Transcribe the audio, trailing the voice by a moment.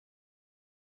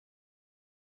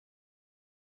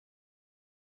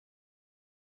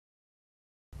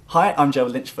Hi, I'm Joe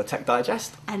Lynch for Tech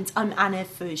Digest. And I'm Anna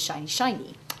for Shiny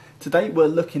Shiny. Today we're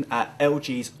looking at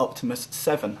LG's Optimus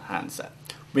 7 handset.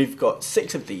 We've got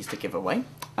 6 of these to give away,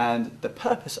 and the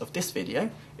purpose of this video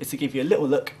is to give you a little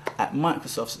look at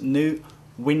Microsoft's new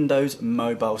Windows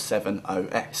Mobile 7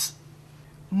 OS.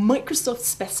 Microsoft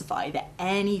specify that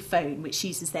any phone which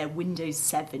uses their Windows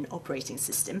 7 operating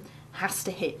system has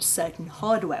to hit certain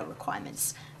hardware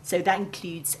requirements. So that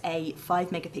includes a 5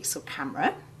 megapixel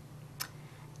camera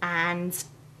and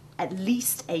at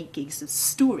least 8 gigs of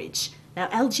storage. Now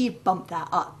LG have bumped that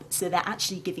up, so they're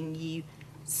actually giving you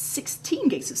 16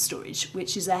 gigs of storage,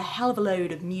 which is a hell of a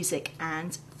load of music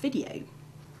and video.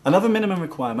 Another minimum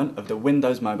requirement of the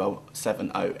Windows Mobile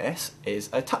 7 OS is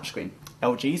a touchscreen.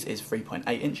 LG's is 3.8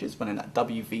 inches running at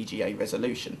WVGA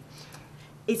resolution.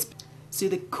 So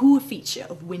the core feature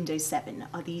of Windows 7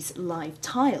 are these live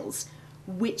tiles,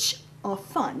 which are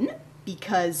fun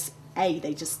because A,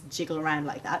 they just jiggle around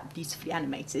like that, beautifully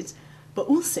animated, but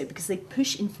also because they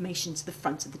push information to the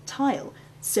front of the tile.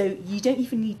 So you don't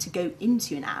even need to go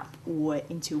into an app or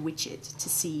into a widget to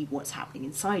see what's happening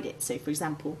inside it. So for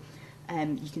example,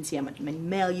 you can see how many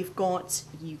mail you've got,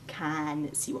 you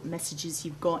can see what messages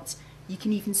you've got, you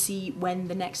can even see when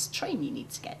the next train you need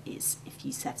to get is if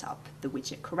you set up the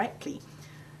widget correctly.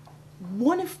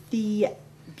 One of the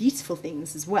beautiful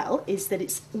things as well is that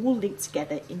it's all linked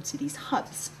together into these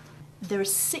hubs. There are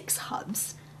 6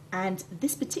 hubs, and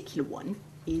this particular one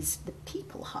is the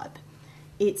People Hub.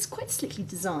 It's quite slickly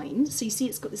designed, so you see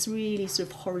it's got this really sort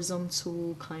of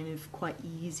horizontal, kind of quite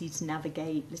easy to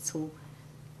navigate little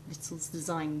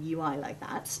design UI like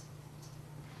that.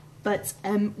 But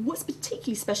what's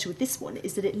particularly special with this one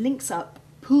is that it links up,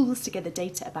 pulls together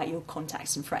data about your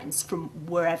contacts and friends from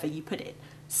wherever you put it.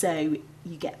 So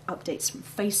you get updates from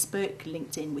Facebook,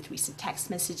 LinkedIn with recent text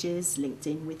messages,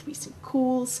 LinkedIn with recent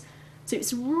calls. So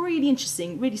it's really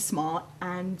interesting, really smart,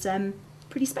 and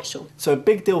pretty special. So a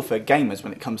big deal for gamers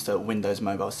when it comes to a Windows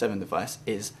Mobile 7 device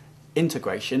is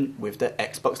integration with the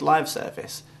Xbox Live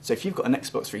service. So if you've got an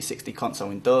Xbox 360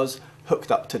 console indoors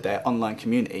hooked up to their online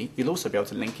community, you'll also be able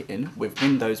to link it in with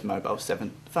Windows Mobile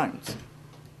 7 phones.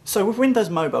 So with Windows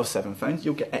Mobile 7 phones,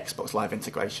 you'll get Xbox Live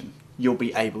integration. You'll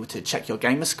be able to check your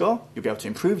gamer score, you'll be able to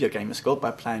improve your gamer score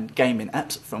by playing gaming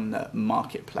apps from the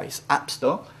Marketplace App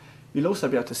Store. You'll also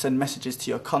be able to send messages to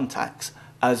your contacts,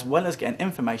 as well as getting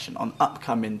information on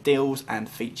upcoming deals and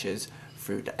features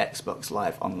through the Xbox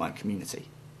Live online community.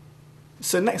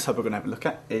 So next hub we're going to have a look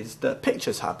at is the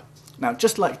Pictures Hub. Now,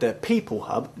 just like the People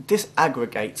Hub, this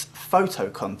aggregates photo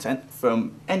content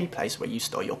from any place where you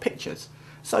store your pictures.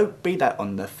 So be that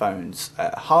on the phone's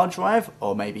hard drive,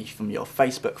 or maybe from your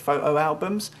Facebook photo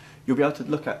albums, you'll be able to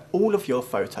look at all of your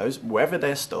photos wherever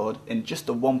they're stored in just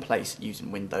the one place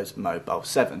using Windows Mobile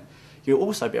 7. You'll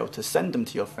also be able to send them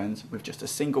to your friends with just a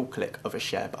single click of a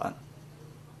share button.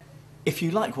 If you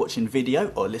like watching video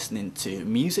or listening to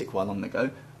music while on the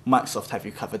go, Microsoft have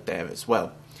you covered there as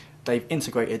well. They've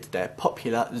integrated their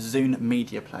popular Zune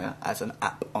media player as an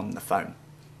app on the phone.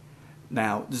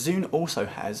 Now, Zune also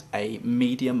has a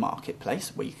media marketplace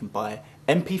where you can buy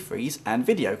MP3s and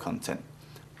video content.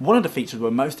 One of the features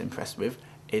we're most impressed with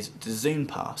is the Zune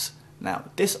Pass. Now,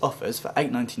 this offers for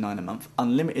 $8.99 a month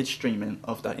unlimited streaming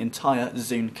of the entire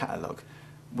Zune catalogue,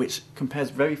 which compares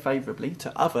very favourably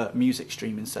to other music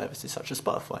streaming services such as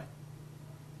Spotify.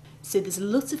 So there's a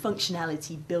lot of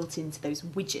functionality built into those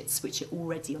widgets which are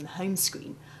already on the home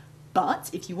screen. But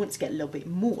if you want to get a little bit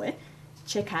more,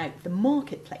 check out the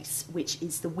Marketplace, which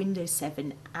is the Windows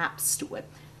 7 App Store,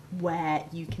 where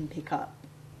you can pick up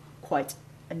quite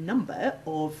a number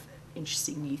of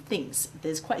interesting new things.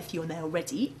 There's quite a few on there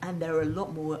already, and there are a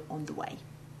lot more on the way.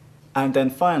 And then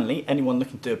finally, anyone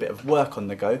looking to do a bit of work on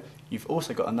the go, you've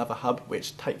also got another hub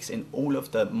which takes in all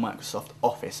of the Microsoft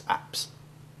Office apps.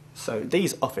 So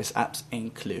these Office apps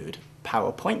include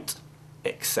PowerPoint,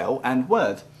 Excel and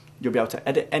Word. You'll be able to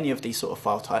edit any of these sort of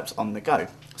file types on the go.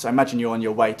 So imagine you're on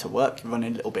your way to work, you're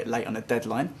running a little bit late on a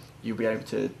deadline, you'll be able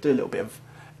to do a little bit of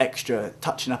extra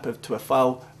touching up to a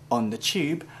file on the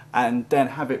tube and then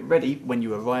have it ready when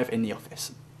you arrive in the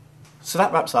office. So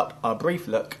that wraps up our brief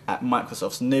look at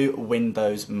Microsoft's new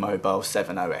Windows Mobile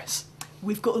 7 OS.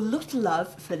 We've got a lot of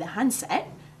love for the handset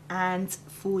and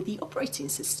for the operating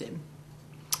system.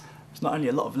 It's not only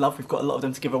a lot of love, we've got a lot of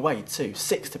them to give away too,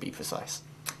 6 to be precise.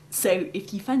 So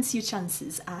if you fancy your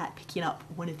chances at picking up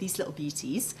one of these little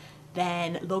beauties,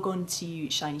 then log on to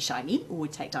Shiny Shiny or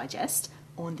Tech Digest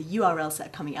on the URLs that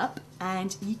are coming up,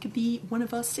 and you could be one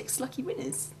of our 6 lucky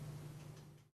winners.